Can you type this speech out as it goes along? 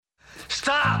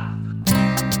Stop!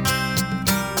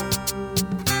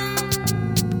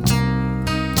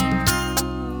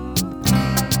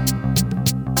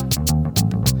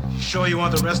 Sure you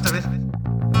want the rest of it?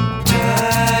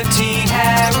 Dirty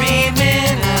Harry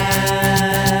Minute.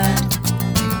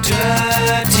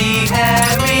 Dirty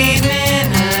Harry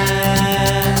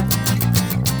Minute.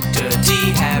 Dirty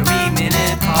Harry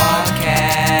Minute Podcast.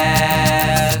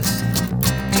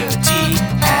 Dirty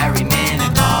Harry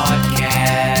Minute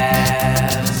Podcast.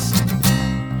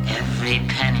 Every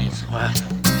penny's worth.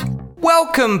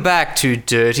 Welcome back to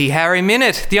Dirty Harry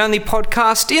Minute, the only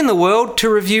podcast in the world to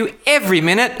review every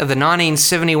minute of the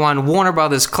 1971 Warner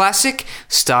Brothers classic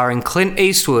starring Clint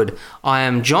Eastwood. I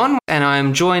am John, and I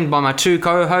am joined by my two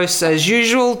co-hosts as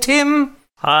usual, Tim.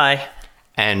 Hi.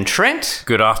 And Trent.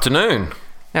 Good afternoon.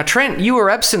 Now, Trent, you were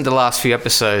absent the last few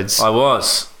episodes. I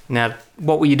was. Now,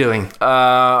 what were you doing?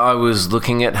 I was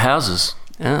looking at houses.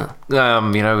 Oh.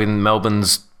 In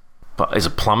Melbourne's... Is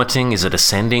it plummeting? Is it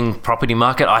ascending property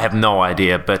market? I have no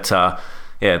idea, but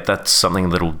that's something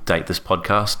that'll date this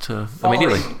podcast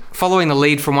immediately. Following the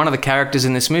lead from one of the characters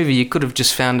in this movie, you could have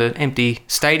just found an empty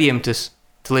stadium to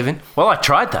live in. Well, I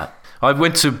tried that. I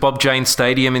went to Bob Jane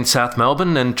Stadium in South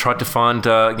Melbourne and tried to find,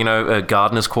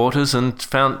 gardener's quarters and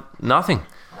found nothing.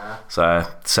 So,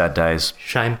 sad days.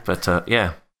 Shame. But,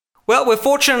 yeah. Well, we're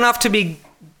fortunate enough to be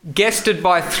guested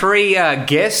by three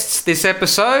guests this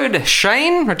episode.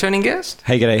 Shane, returning guest.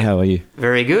 Hey, g'day, how are you?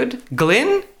 Very good.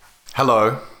 Glenn.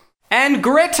 Hello. And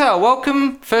Greta,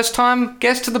 welcome, first-time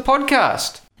guest to the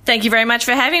podcast. Thank you very much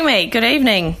for having me. Good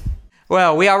evening.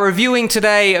 Well, we are reviewing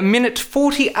today minute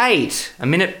 48. A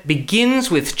minute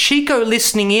begins with Chico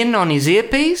listening in on his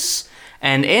earpiece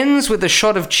and ends with a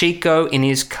shot of Chico in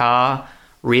his car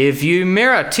rear-view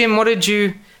mirror. Tim, what did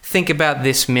you think about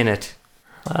this minute?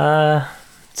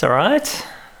 It's all right.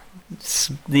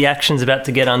 The action's about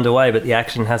to get underway, but the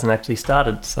action hasn't actually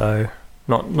started, so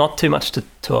not too much to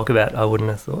talk about, I wouldn't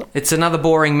have thought. It's another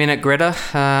boring minute, Greta.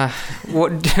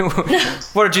 What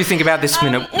did you think about this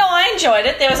minute? No, I enjoyed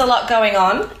it. There was a lot going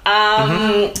on.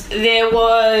 There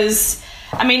was...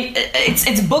 I mean, it's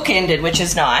bookended, which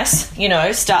is nice. You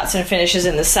know, starts and finishes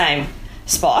in the same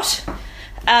spot.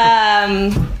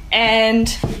 And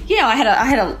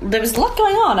yeah, there was a lot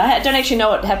going on. I don't actually know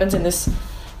what happens in this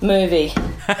movie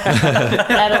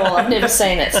at all. I've never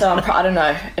seen it, so I don't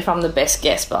know if I'm the best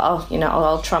guess, but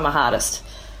I'll try my hardest.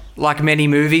 Like many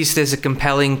movies, there's a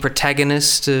compelling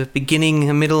protagonist, a beginning,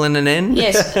 a middle, and an end.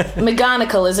 Yes,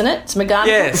 McGonagall, isn't it? It's McGonagall.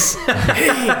 Yes.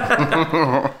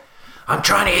 I'm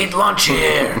trying to eat lunch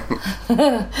here.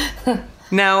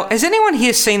 Now, has anyone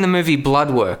here seen the movie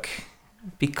Bloodwork?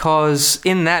 Because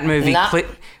in that movie,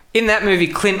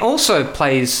 Clint also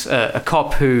plays a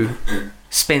cop who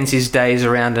spends his days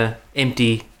around an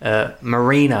empty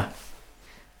marina.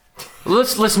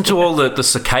 Let's listen to all the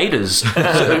cicadas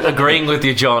agreeing with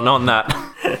you, John, on that.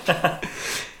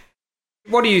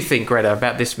 What do you think, Greta,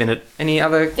 about this minute? Any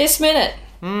other... This minute?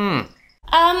 Well,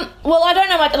 I don't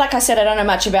know much. Like I said, I don't know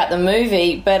much about the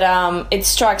movie, but it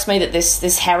strikes me that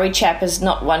this Harry chap is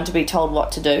not one to be told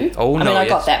what to do. Oh, no, I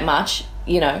got that much,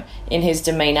 in his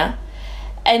demeanour.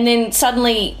 And then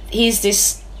suddenly here's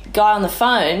this guy on the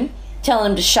phone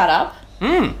telling him to shut up.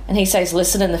 And he says,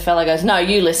 listen, and the fellow goes, no,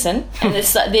 you listen. And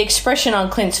it's the expression on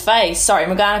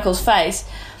McGonagall's face,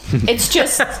 it's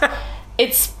just,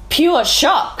 it's pure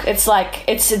shock. It's like,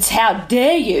 it's how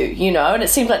dare you, and it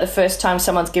seems like the first time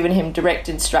someone's given him direct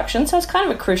instruction, so it's kind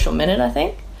of a crucial minute, I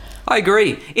think. I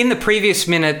agree. In the previous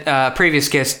minute, previous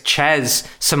guest, Chaz,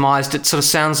 surmised it sort of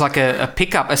sounds like a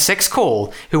pickup, a sex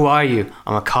call. Who are you?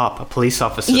 I'm a cop, a police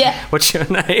officer. Yeah. What's your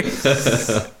name?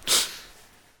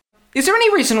 Is there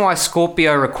any reason why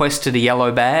Scorpio requested a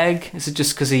yellow bag? Is it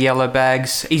just because a yellow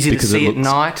bag's easy to see at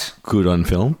night? Good on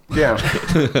film. Yeah.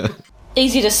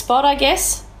 Easy to spot, I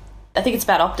guess. I think it's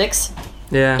about optics.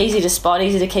 Yeah. Easy to spot,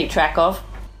 easy to keep track of.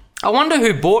 I wonder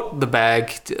who bought the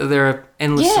bag. Are there an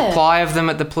endless supply of them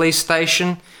at the police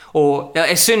station? Or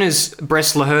as soon as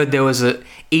Bressler heard there was an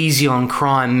easy on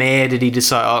crime mare, did he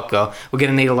decide, oh God, we're going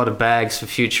to need a lot of bags for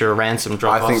future ransom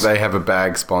drop-offs? I think they have a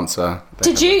bag sponsor.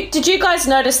 Did you guys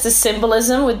notice the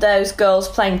symbolism with those girls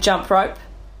playing jump rope?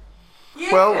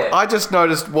 Yeah. Well, I just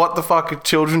noticed what the fuck are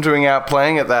children doing out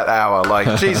playing at that hour?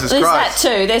 Like, Jesus Christ.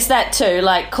 There's that too,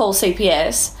 like call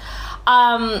CPS.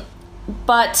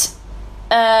 But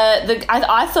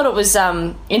I thought it was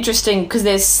interesting because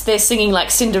they're singing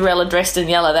like Cinderella dressed in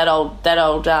yellow, that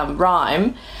old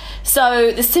rhyme.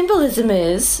 So the symbolism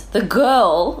is the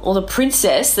girl or the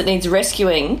princess that needs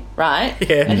rescuing, right?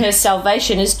 Yeah. And her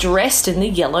salvation is dressed in the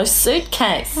yellow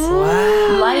suitcase.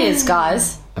 Wow. Layers,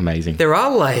 guys. Amazing. There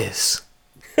are layers.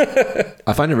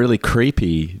 I find it really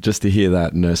creepy just to hear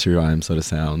that nursery rhyme sort of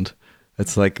sound.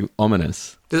 It's like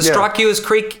ominous. Does it strike you as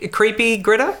creepy,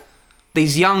 Greta?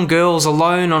 These young girls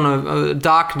alone on a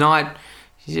dark night.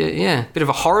 Yeah, bit of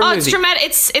a horror movie. It's dramatic.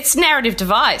 It's narrative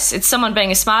device. It's someone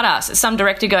being a smartass. It's some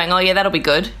director going, "Oh yeah, that'll be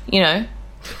good." You know,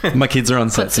 My kids are on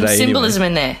set put some today. symbolism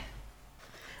in there.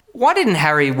 Why didn't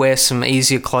Harry wear some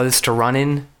easier clothes to run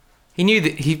in? He knew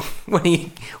that when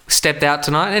he stepped out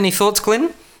tonight. Any thoughts,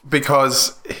 Glenn?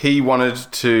 Because he wanted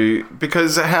to...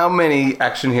 Because how many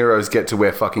action heroes get to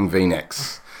wear fucking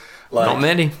V-necks? Like, Not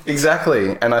many.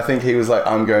 Exactly. And I think he was like,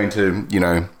 I'm going to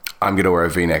wear a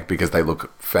V-neck because they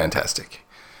look fantastic.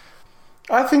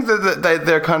 I think that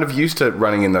they're kind of used to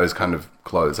running in those kind of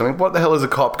clothes. I mean, what the hell is a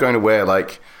cop going to wear?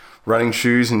 Like, running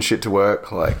shoes and shit to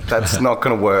work? Like, that's not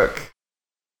going to work.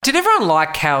 Did everyone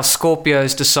like how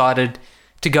Scorpio's decided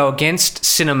to go against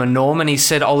cinema norm and he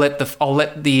said, I'll let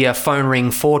the phone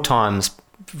ring 4 times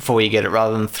before you get it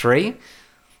rather than 3?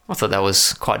 I thought that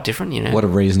was quite different, you know. What a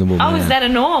reasonable man. Oh, is that a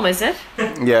norm, is it?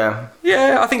 Yeah.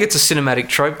 Yeah, I think it's a cinematic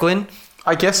trope, Glenn.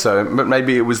 I guess so, but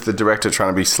maybe it was the director trying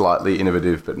to be slightly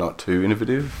innovative, but not too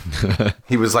innovative.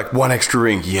 He was like, 1 extra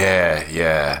ring,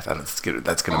 yeah, that's good.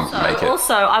 That's going to make it.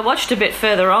 Also, I watched a bit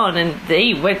further on and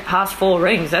he went past 4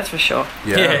 rings, that's for sure.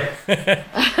 Yeah.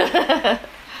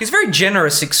 He's a very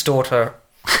generous extorter.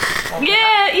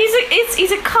 Yeah,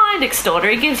 he's a kind extorter.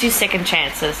 He gives you second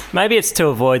chances. Maybe it's to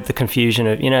avoid the confusion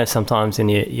of, you know, sometimes when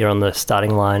you're on the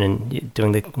starting line and you're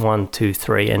doing the 1, 2,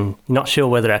 3 and you're not sure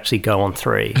whether to actually go on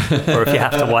 3 or if you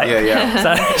have to wait. Yeah.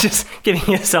 So just giving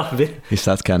yourself a bit. He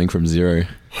starts counting from 0.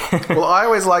 Well, I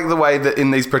always like the way that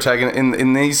in these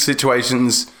in these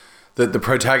situations that the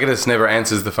protagonist never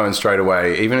answers the phone straight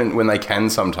away, even when they can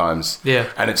sometimes. Yeah.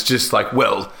 And it's just like,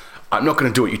 well, I'm not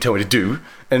going to do what you tell me to do,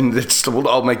 and it's, well,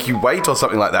 I'll make you wait or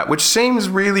something like that, which seems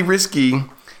really risky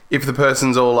if the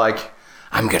person's all like,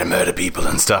 I'm going to murder people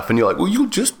and stuff, and you're like, well, you'll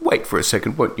just wait for a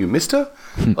second, won't you, mister?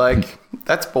 Like,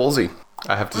 that's ballsy,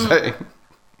 I have to say.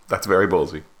 That's very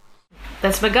ballsy.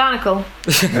 That's McGonagall.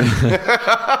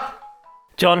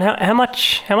 John, how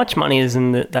much money is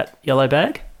in that yellow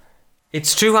bag?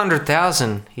 It's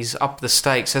 200,000. He's upped the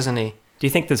stakes, hasn't he? Do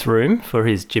you think there's room for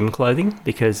his gym clothing?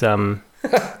 Because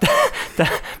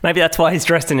maybe that's why he's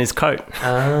dressed in his coat.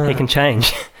 He can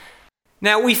change.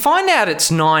 Now, we find out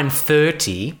it's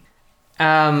 9:30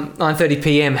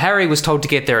 p.m. Harry was told to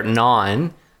get there at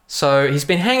 9, so he's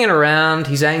been hanging around,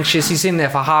 he's anxious, he's in there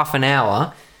for half an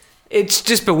hour. It's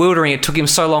just bewildering it took him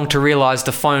so long to realise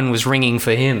the phone was ringing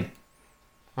for him.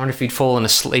 I wonder if he'd fallen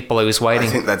asleep while he was waiting.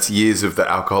 I think that's years of the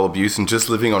alcohol abuse and just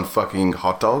living on fucking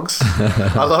hot dogs.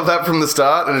 I love that from the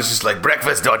start, and it's just like,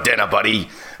 breakfast or dinner, buddy.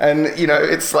 And, you know,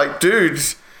 it's like, dude,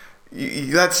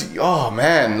 that's, oh,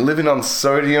 man, living on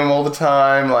sodium all the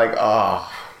time. Like, oh,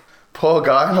 poor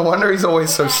guy. No wonder he's always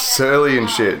so surly and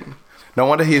shit. No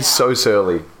wonder he is so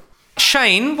surly.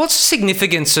 Shane, what's the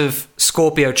significance of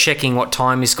Scorpio checking what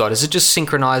time he's got? Is it just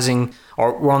synchronising,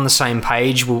 or we're on the same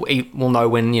page, we'll know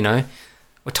when, you know,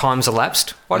 what time's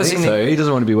elapsed? What does he need? So he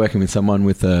doesn't want to be working with someone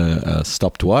with a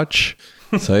stopped watch.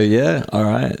 So yeah, all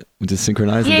right, we'll just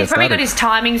synchronise and Yeah, get he's probably started. got his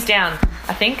timings down,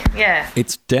 I think. Yeah.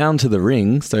 It's down to the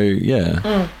ring, so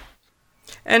yeah.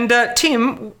 And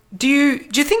Tim, do you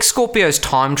think Scorpio's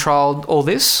time trialled all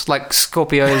this? Like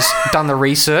Scorpio's done the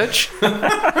research?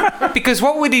 Because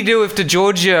what would he do if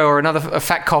DeGiorgio or a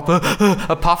fat cop,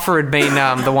 a puffer, had been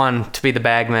the one to be the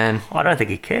bag man? I don't think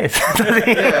he cares.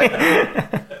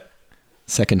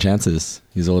 Second chances.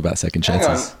 He's all about second Hang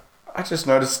chances. on. I just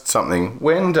noticed something.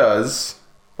 When does...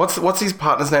 What's his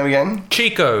partner's name again?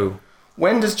 Chico.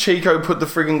 When does Chico put the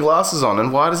friggin' glasses on,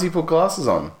 and why does he put glasses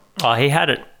on? Oh, he had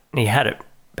it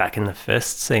back in the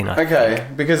first scene, I think. Okay,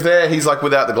 because there he's like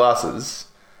without the glasses,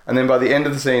 and then by the end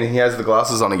of the scene he has the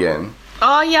glasses on again.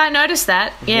 Oh, yeah, I noticed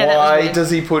that. Yeah, that was Why weird.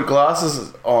 does he put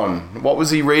glasses on? What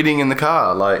was he reading in the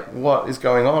car? Like, what is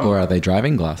going on? Or are they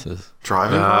driving glasses?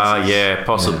 Driving glasses? Yeah,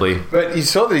 possibly. But you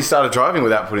saw that he started driving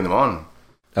without putting them on.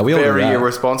 We all do Very that.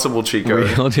 irresponsible, Chico.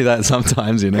 We all do that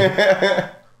sometimes, you know.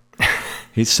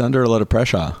 He's under a lot of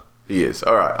pressure. He is.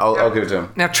 All right, I'll give it to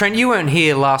him. Now, Trent, you weren't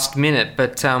here last minute,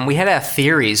 but we had our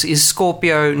theories. Is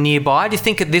Scorpio nearby? Do you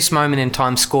think at this moment in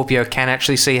time Scorpio can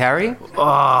actually see Harry?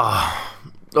 Yeah,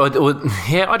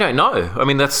 I don't know. I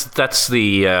mean, that's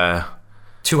the...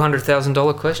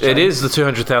 $200,000 question? It is the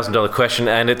 $200,000 question,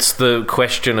 and it's the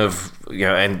question of, you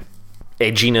know, and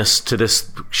edginess to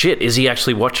this shit. Is he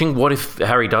actually watching? What if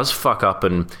Harry does fuck up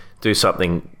and do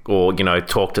something, or, you know,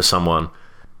 talk to someone?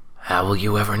 How will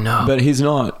you ever know? But he's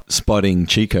not spotting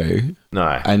Chico.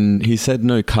 No. And he said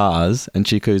no cars, and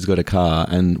Chico's got a car,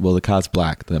 and, well, the car's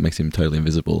black. That makes him totally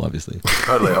invisible, obviously.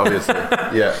 Totally, obviously.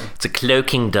 Yeah. It's a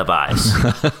cloaking device.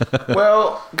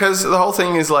 Well, because the whole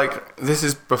thing is like, this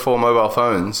is before mobile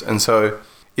phones, and so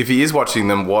if he is watching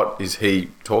them, what is he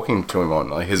talking to him on?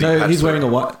 Like, has he No, patched he's wearing it? a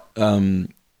what?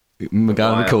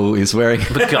 McGonagall is wearing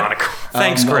McGonagall.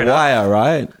 Thanks, a Greta. wire,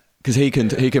 right? Because he can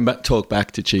talk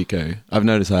back to Chico. I've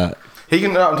noticed that. He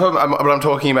can. No, I'm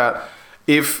talking about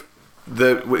if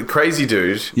the crazy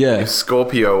dude, Yeah. if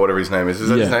Scorpio, whatever his name is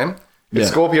that his name? If Yeah.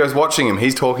 Scorpio's watching him,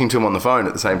 he's talking to him on the phone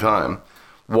at the same time.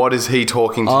 What is he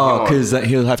talking to him Oh, on? because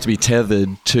he'll have to be tethered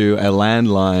to a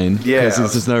landline. Yeah.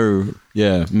 Because there's no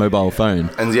mobile phone.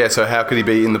 And yeah, so how could he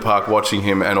be in the park watching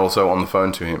him and also on the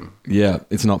phone to him? Yeah,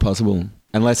 it's not possible.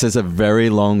 Unless there's a very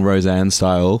long Roseanne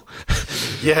style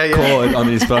Yeah, yeah. cord on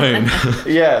his phone.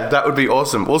 Yeah, that would be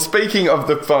awesome. Well, speaking of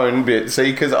the phone bit,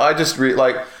 see, because I just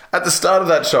like at the start of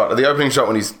that shot, at the opening shot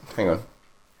when he's hang on.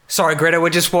 Sorry, Greta, we're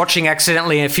just watching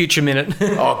accidentally a future minute.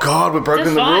 Oh God, we've broken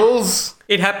That's the fine. rules.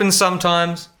 It happens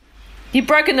sometimes. You've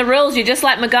broken the rules. You're just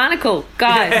like McGonagall,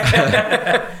 guys.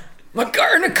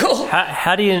 McGonagall.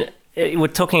 How do you... We're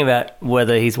talking about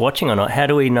whether he's watching or not. How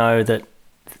do we know that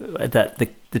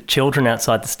the children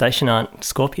outside the station aren't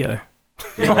Scorpio?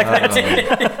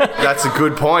 That's a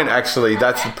good point, actually.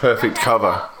 That's the perfect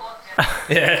cover.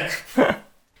 Yeah.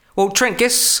 Well, Trent,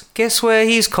 guess where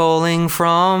he's calling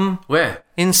from? Where?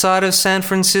 Inside of San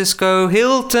Francisco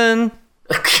Hilton.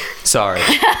 Sorry.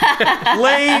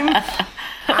 Lame.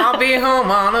 I'll be home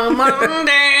on a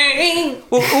Monday.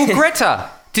 Well, Greta,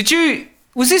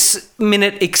 was this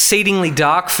minute exceedingly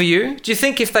dark for you? Do you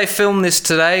think if they filmed this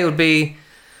today, it would be,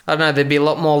 I don't know, there'd be a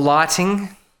lot more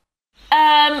lighting?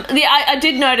 I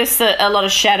did notice that a lot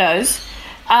of shadows.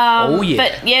 Oh, yeah.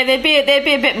 But yeah, there'd be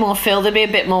a bit more fill, there'd be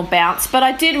a bit more bounce. But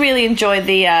I did really enjoy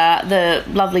the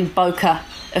lovely bokeh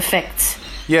effects.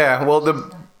 Yeah, well, the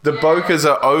bokehs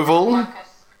are oval.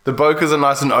 The bokehs are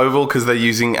nice and oval because they're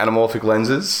using anamorphic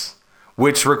lenses,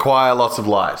 which require lots of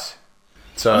light.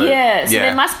 So Yeah, so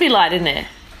there must be light in there.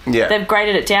 yeah. They've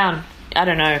graded it down. I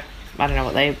don't know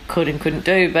what they could and couldn't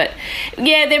do, but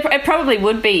yeah, it probably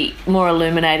would be more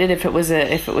illuminated if it was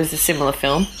a similar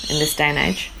film in this day and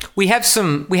age. We have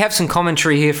some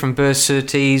commentary here from Burst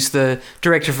Surtees, the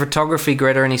director of photography,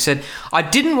 Greta, and he said, I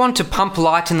didn't want to pump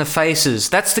light in the faces.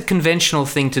 That's the conventional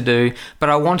thing to do, but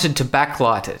I wanted to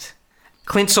backlight it.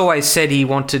 Clint's always said he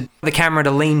wanted the camera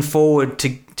to lean forward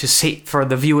to see, for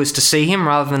the viewers to see him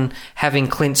rather than having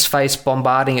Clint's face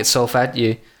bombarding itself at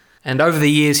you. And over the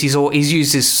years, he's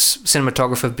used this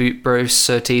cinematographer, Bruce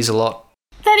Surtees, a lot.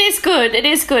 That is good. It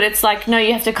is good. It's like, no,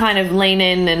 you have to kind of lean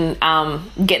in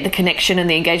and get the connection and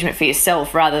the engagement for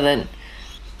yourself rather than,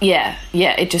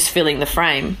 it just filling the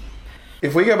frame.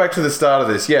 If we go back to the start of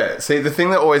this, see, the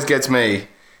thing that always gets me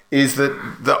is that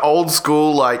the old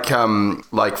school, like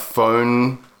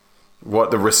phone,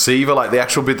 the receiver, like the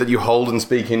actual bit that you hold and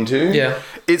speak into. Yeah.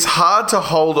 It's hard to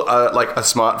hold a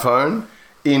smartphone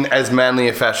in as manly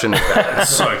a fashion as that.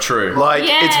 So true. Like,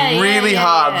 Yeah, it's really yeah.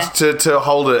 hard to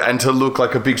hold it and to look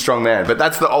like a big, strong man. But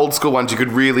that's the old school ones. You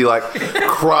could really, like,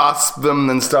 grasp them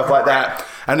and stuff like that.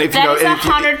 And if That is you know...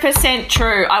 100%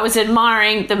 true. I was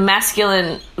admiring the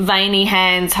masculine, veiny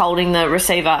hands holding the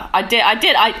receiver.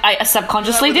 I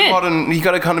subconsciously did. Modern, you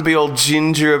got to kind of be all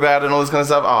ginger about it and all this kind of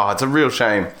stuff. Oh, it's a real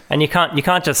shame. And you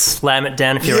can't just slam it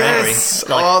down if you're Yes!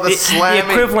 angry. Oh, the the slamming.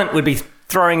 equivalent would be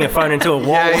throwing your phone into a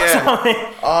wall or something.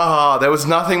 Oh, there was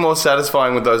nothing more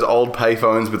satisfying with those old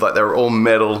payphones with, like, they were all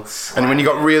metal. And when you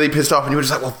got really pissed off and you were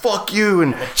just like, well, fuck you.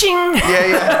 And Ching!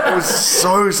 yeah. It was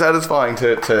so satisfying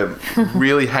to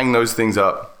really hang those things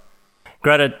up.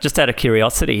 Greta, just out of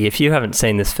curiosity, if you haven't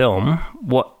seen this film,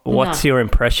 what's your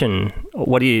impression?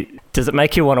 Does it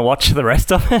make you want to watch the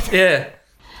rest of it? Yeah.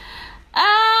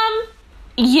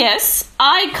 Yes,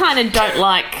 I kind of don't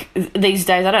like these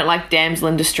days. I don't like damsel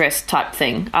in distress type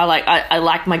thing. I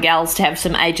like my gals to have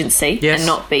some agency and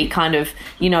not be kind of,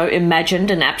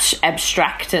 imagined and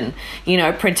abstract and,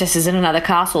 princesses in another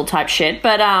castle type shit.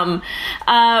 But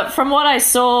from what I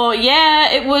saw,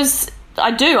 it was.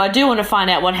 I do want to find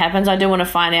out what happens. I do want to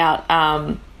find out.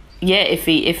 If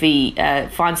he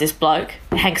finds this bloke,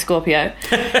 Hank Scorpio,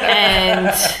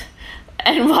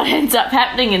 and what ends up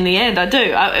happening in the end. I do.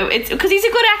 It's because he's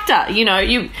a good actor.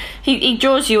 He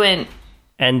draws you in.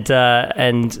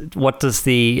 And what does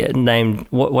the name?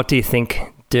 What do you think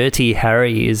Dirty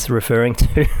Harry is referring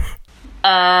to?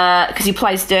 Because he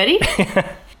plays dirty.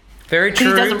 Very Because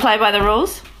true. he doesn't play by the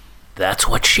rules. That's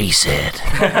what she said.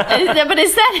 But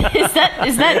is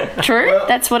that true?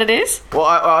 That's what it is? Well,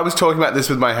 I was talking about this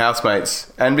with my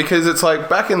housemates, and because it's like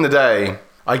back in the day,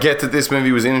 I get that this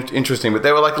movie was interesting, but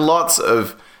there were like lots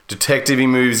of detective-y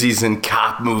movies and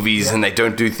cop movies, and they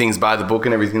don't do things by the book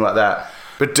and everything like that.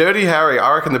 But Dirty Harry,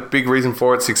 I reckon the big reason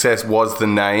for its success was the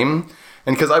name.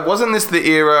 And because wasn't this the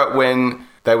era when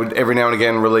they would every now and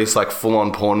again release like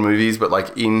full-on porn movies, but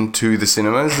like into the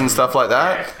cinemas and stuff like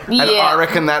that? Yeah. And I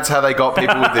reckon that's how they got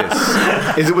people with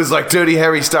this. Is it was like Dirty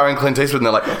Harry starring Clint Eastwood, and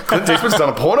they're like, Clint Eastwood's done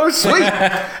a porno? Sweet!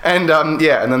 And and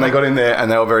then they got in there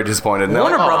and they were very disappointed. And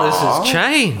Warner like, Brothers "Aw." has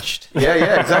changed.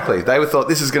 Yeah, exactly. They thought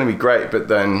this is going to be great, but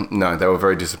then, no, they were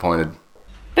very disappointed.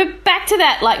 But back to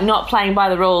that, like, not playing by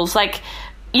the rules, like,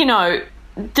 you know,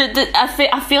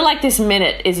 I feel like this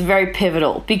minute is very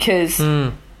pivotal because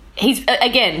he's,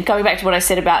 again, going back to what I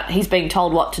said about he's being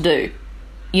told what to do,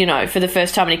 you know, for the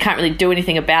first time, and he can't really do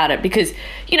anything about it because,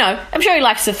 you know, I'm sure he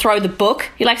likes to throw the book.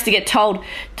 He likes to get told,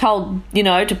 you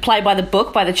know, to play by the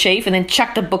book by the chief and then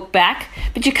chuck the book back.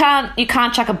 But you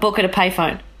can't chuck a book at a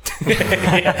payphone.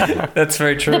 That's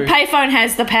very true. The payphone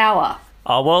has the power.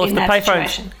 Oh, well, In that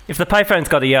situation. if the payphone's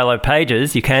got the yellow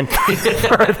pages, you can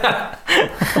throw that.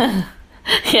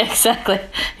 Yeah, exactly.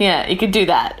 Yeah, you could do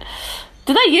that.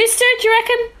 Did they used to, do you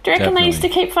reckon? Do you reckon they used to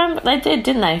keep phone... They did,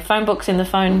 didn't they? Phone books in the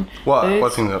phone What? booths.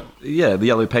 What's in the... Yeah, the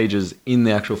yellow pages in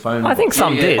the actual phone. I think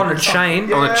some did. On a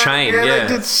chain. On a chain, yeah.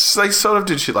 They sort of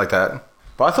did shit like that.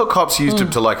 But I thought cops used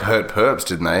it to like hurt perps,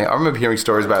 didn't they? I remember hearing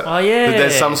stories about Oh, yeah. that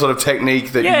there's some sort of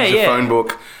technique that Yeah, you use yeah. a phone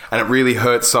book and it really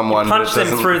hurts someone. but Punch it them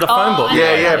doesn't- through the phone book.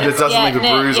 Yeah, but it doesn't leave a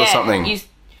no, bruise or something.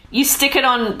 You stick it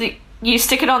on the... You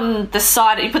stick it on the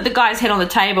side. You put the guy's head on the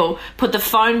table. Put the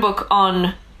phone book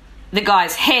on the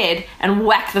guy's head and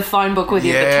whack the phone book with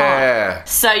your Yeah. baton.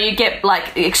 So you get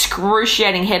like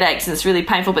excruciating headaches and it's really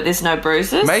painful, but there's no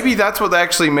bruises. Maybe that's what they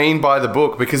actually mean by the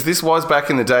book, because this was back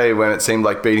in the day when it seemed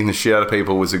like beating the shit out of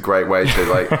people was a great way to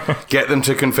like get them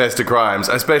to confess to crimes,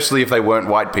 especially if they weren't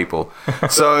white people.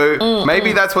 So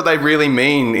maybe that's what they really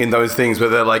mean in those things where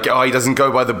they're like, oh, he doesn't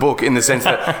go by the book, in the sense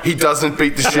that he doesn't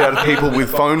beat the shit out of people with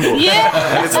phone books.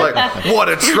 Yeah. And it's like, what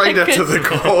a traitor to the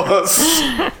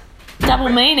cause. Double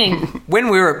meaning. When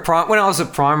when I was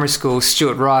at primary school,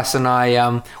 Stuart Rice and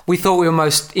I, we thought we were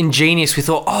most ingenious. We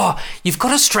thought, oh, you've got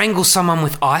to strangle someone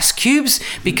with ice cubes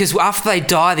because after they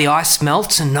die, the ice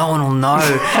melts and no one will know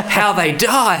how they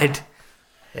died.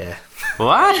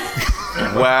 What?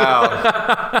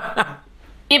 Wow.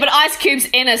 Yeah, but ice cubes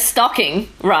in a stocking,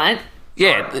 right?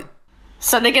 Yeah.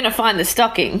 So they're going to find the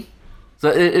stocking.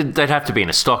 So they'd have to be in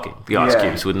a stocking, the ice Yeah.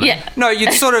 cubes, wouldn't they? Yeah. No,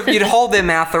 you'd hold their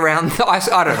mouth around the ice.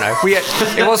 I don't know.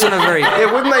 It wasn't a very...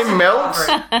 Yeah, wouldn't they melt?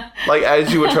 Like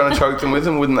as you were trying to choke them with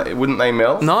them, wouldn't they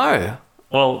melt? No.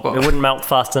 Well, it wouldn't melt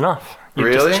fast enough. You'd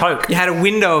Really? just choke. You had a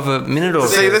window of a minute or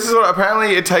See, two. this is what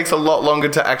apparently it takes a lot longer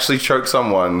to actually choke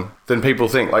someone than people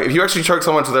think. Like if you actually choke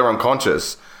someone till they're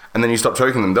unconscious and then you stop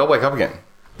choking them, they'll wake up again.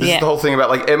 This Yeah. is the whole thing about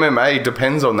like MMA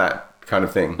depends on that kind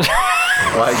of thing.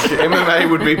 Like MMA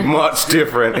would be much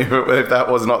different if that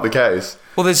was not the case.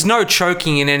 Well, there's no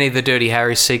choking in any of the Dirty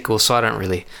Harry sequels, so I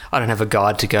don't have a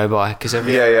guide to go by because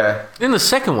Yeah. In the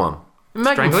second one,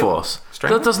 Magnum Strangling? Force,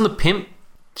 Strangling? doesn't the pimp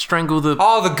strangle the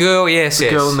Oh, the girl, yes,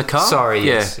 yes. girl in the car? Sorry,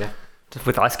 Yeah. yes. Yeah.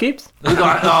 With ice cubes?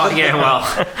 Oh, yeah, well.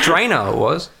 Drano it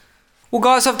was. Well,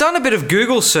 guys, I've done a bit of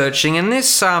Google searching, and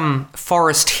this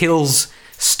Forest Hills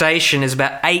station is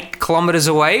about 8 kilometres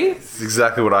away It's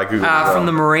exactly what I googled as well. from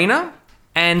the marina.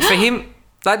 And for him,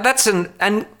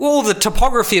 and all the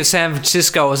topography of San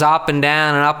Francisco was up and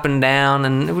down and up and down,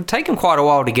 and it would take him quite a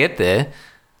while to get there,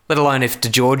 let alone if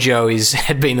DiGiorgio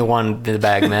had been the one in the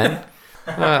bag man.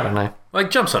 I don't know. Like,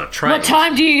 jumps on a train. What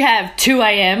time do you have? 2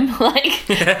 a.m.? Like,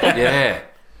 Yeah.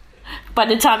 by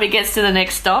the time he gets to the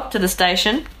next stop, to the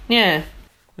station. Yeah.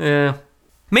 Yeah.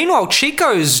 Meanwhile,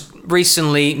 Chico's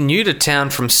recently new to town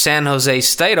from San Jose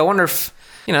State. I wonder if,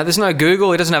 there's no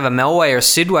Google. He doesn't have a Melway or a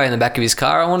Sidway in the back of his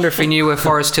car. I wonder if he knew where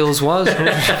Forest Hills was.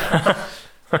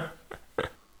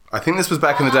 I think this was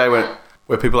back in the day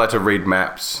where people had to read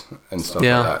maps and stuff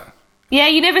Yeah. like that. Yeah,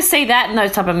 you never see that in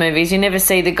those type of movies. You never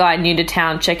see the guy new to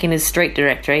town checking his street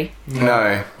directory.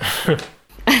 No.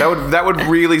 That would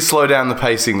really slow down the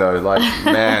pacing though. Like,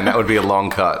 man, that would be a long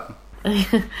cut.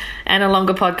 And a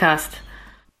longer podcast.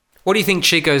 What do you think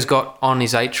Chico's got on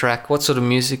his 8-track? What sort of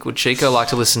music would Chico like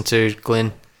to listen to,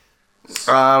 Glenn?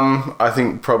 I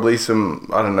think probably some,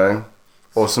 I don't know,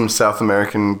 or some South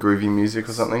American groovy music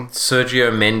or something.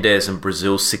 Sergio Mendes and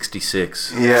Brazil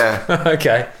 66. Yeah.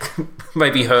 Okay.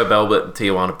 Maybe Herb Albert and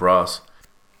Tijuana Brass.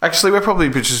 Actually, we're probably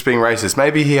just being racist.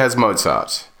 Maybe he has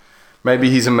Mozart.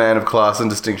 Maybe he's a man of class and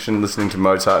distinction listening to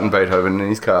Mozart and Beethoven in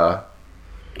his car.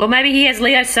 Or maybe he has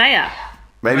Leo Sayer.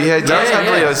 Maybe he does have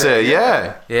Leo Sayer.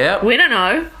 Yeah, Yeah. We don't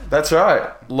know. that's right.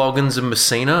 Loggins and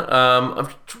Messina.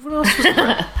 What else was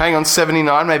there? Hang on,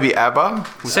 79, maybe ABBA?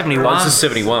 71. This is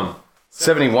 71.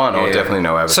 71, oh, Yeah. definitely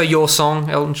no ABBA. So your song,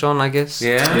 Elton John, I guess.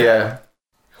 Yeah. yeah.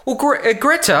 Well,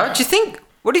 Greta,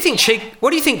 what do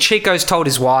you think Chico's told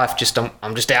his wife?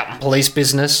 I'm just out in police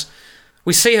business.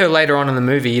 We see her later on in the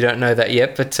movie. You don't know that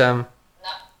yet, but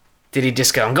did he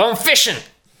just go, I'm going fishing?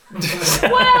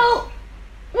 Well,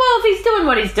 if he's doing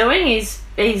what he's doing, he's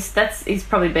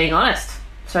probably being honest.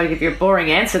 Sorry to give you a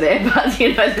boring answer there, but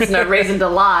there's no reason to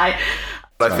lie.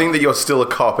 I think that you're still a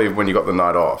cop even when you got the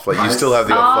night off. Like, you still have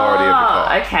the authority of a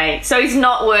cop. Okay. So he's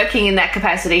not working in that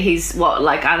capacity. He's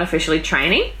unofficially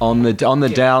training? On the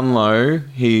down low,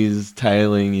 he's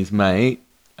tailing his mate,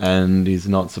 and he's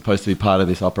not supposed to be part of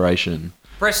this operation.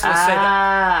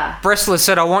 Bressler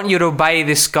said, I want you to obey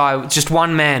this guy, just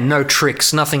one man, no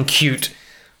tricks, nothing cute.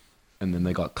 And then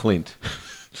they got Clint.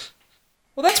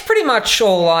 Well, that's pretty much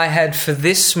all I had for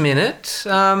this minute.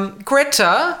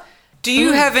 Greta, do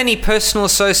you have any personal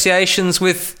associations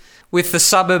with the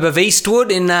suburb of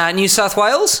Eastwood in New South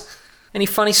Wales? Any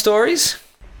funny stories?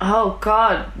 Oh,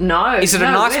 God, no. Is it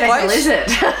a nice where place? The hell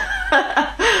is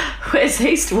it? Where's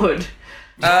Eastwood?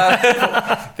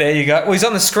 There you go. Well, he's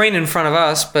on the screen in front of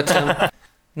us, but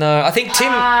no, I think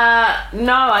Tim...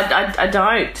 No, I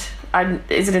don't.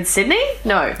 Is it in Sydney?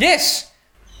 No. Yes.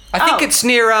 I think it's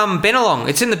near Bennelong.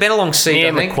 It's in the Bennelong Sea,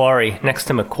 Near I think. Macquarie, next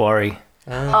to Macquarie.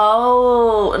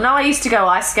 Oh, no, I used to go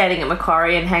ice skating at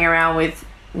Macquarie and hang around with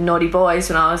naughty boys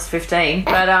when I was 15.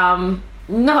 But,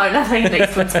 no, nothing in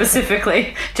Eastwood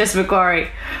specifically, just Macquarie.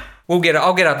 I'll get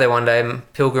up there one day.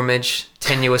 Pilgrimage,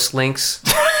 tenuous links.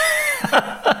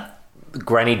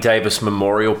 Granny Davis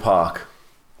Memorial Park.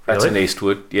 That's in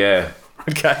Eastwood. Yeah.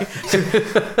 Okay.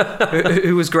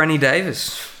 Who was Granny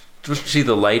Davis? Was she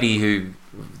the lady who...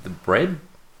 The bread?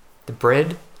 The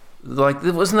bread? Like,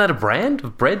 wasn't that a brand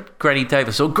of bread? Granny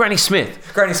Davis or Granny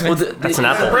Smith? Granny Smith. Well, That's an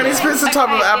apple. Granny Smith's a type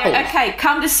of apple. Yeah, okay,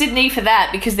 come to Sydney for that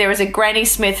because there is a Granny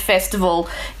Smith festival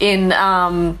in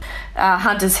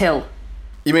Hunters Hill.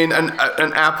 You mean an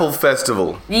apple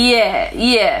festival? Yeah.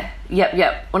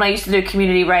 Yep. When I used to do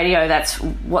community radio, that's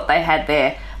what they had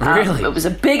there. Really? It was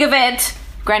a big event,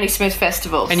 Granny Smith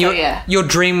Festival. And your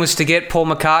dream was to get Paul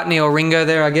McCartney or Ringo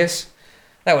there, I guess?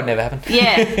 That would never happen.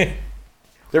 Yeah.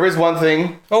 There is one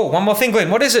thing. Oh, one more thing,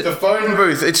 Glenn. What is it? The phone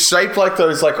booth. It's shaped like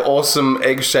those awesome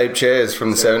egg-shaped chairs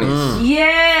from the 70s.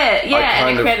 Yeah, and kind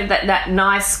it of- created that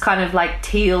nice kind of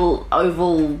teal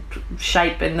oval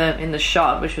shape in the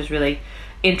shot, which was really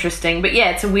interesting. But yeah,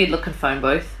 it's a weird looking phone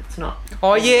booth. It's not.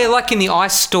 Oh, yeah, like in the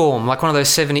Ice Storm, like one of those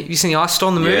 70s. You seen the Ice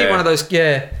Storm, the movie? Yeah. One of those,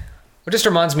 yeah. It just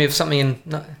reminds me of something in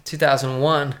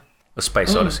 2001. A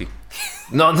Space Odyssey.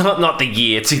 Not the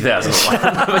year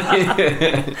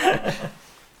 2001.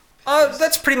 Oh,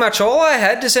 that's pretty much all I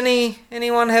had. Does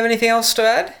anyone have anything else to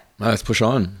add? Let's push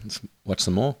on. Let's watch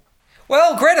some more.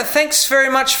 Well, Greta, thanks very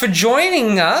much for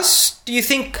joining us. Do you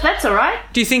think That's all right.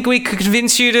 we could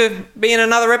convince you to be in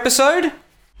another episode?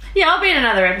 Yeah, I'll be in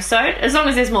another episode as long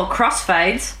as there's more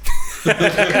crossfades.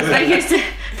 They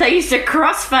used to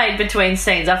crossfade between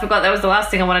scenes. I forgot that was the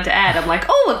last thing I wanted to add. I'm like,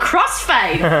 oh, a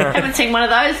crossfade. Haven't seen one of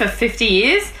those for 50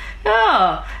 years.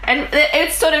 Oh, and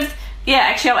it's sort of, yeah,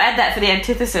 actually I'll add that for the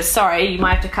antithesis. Sorry, you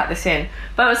might have to cut this in.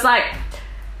 But it was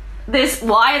there's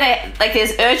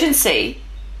urgency.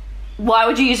 Why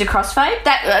would you use a crossfade?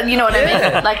 That, you know what I mean?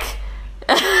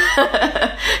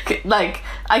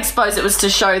 I suppose it was to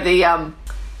show the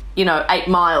 8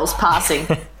 miles passing.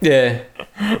 Yeah.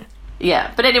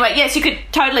 Yeah, but anyway, yes, you could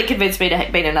totally convince me to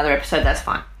be in another episode. That's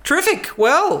fine. Terrific.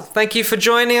 Well, thank you for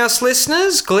joining us,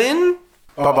 listeners. Glenn,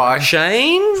 Bye-bye.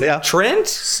 Shane, See ya. Trent,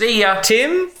 See ya.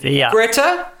 Tim, See ya.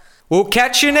 Greta. We'll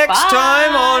catch you next Bye.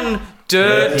 time on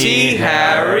Dirty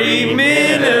Harry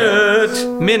Minute.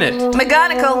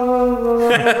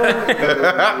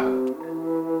 McGonagall.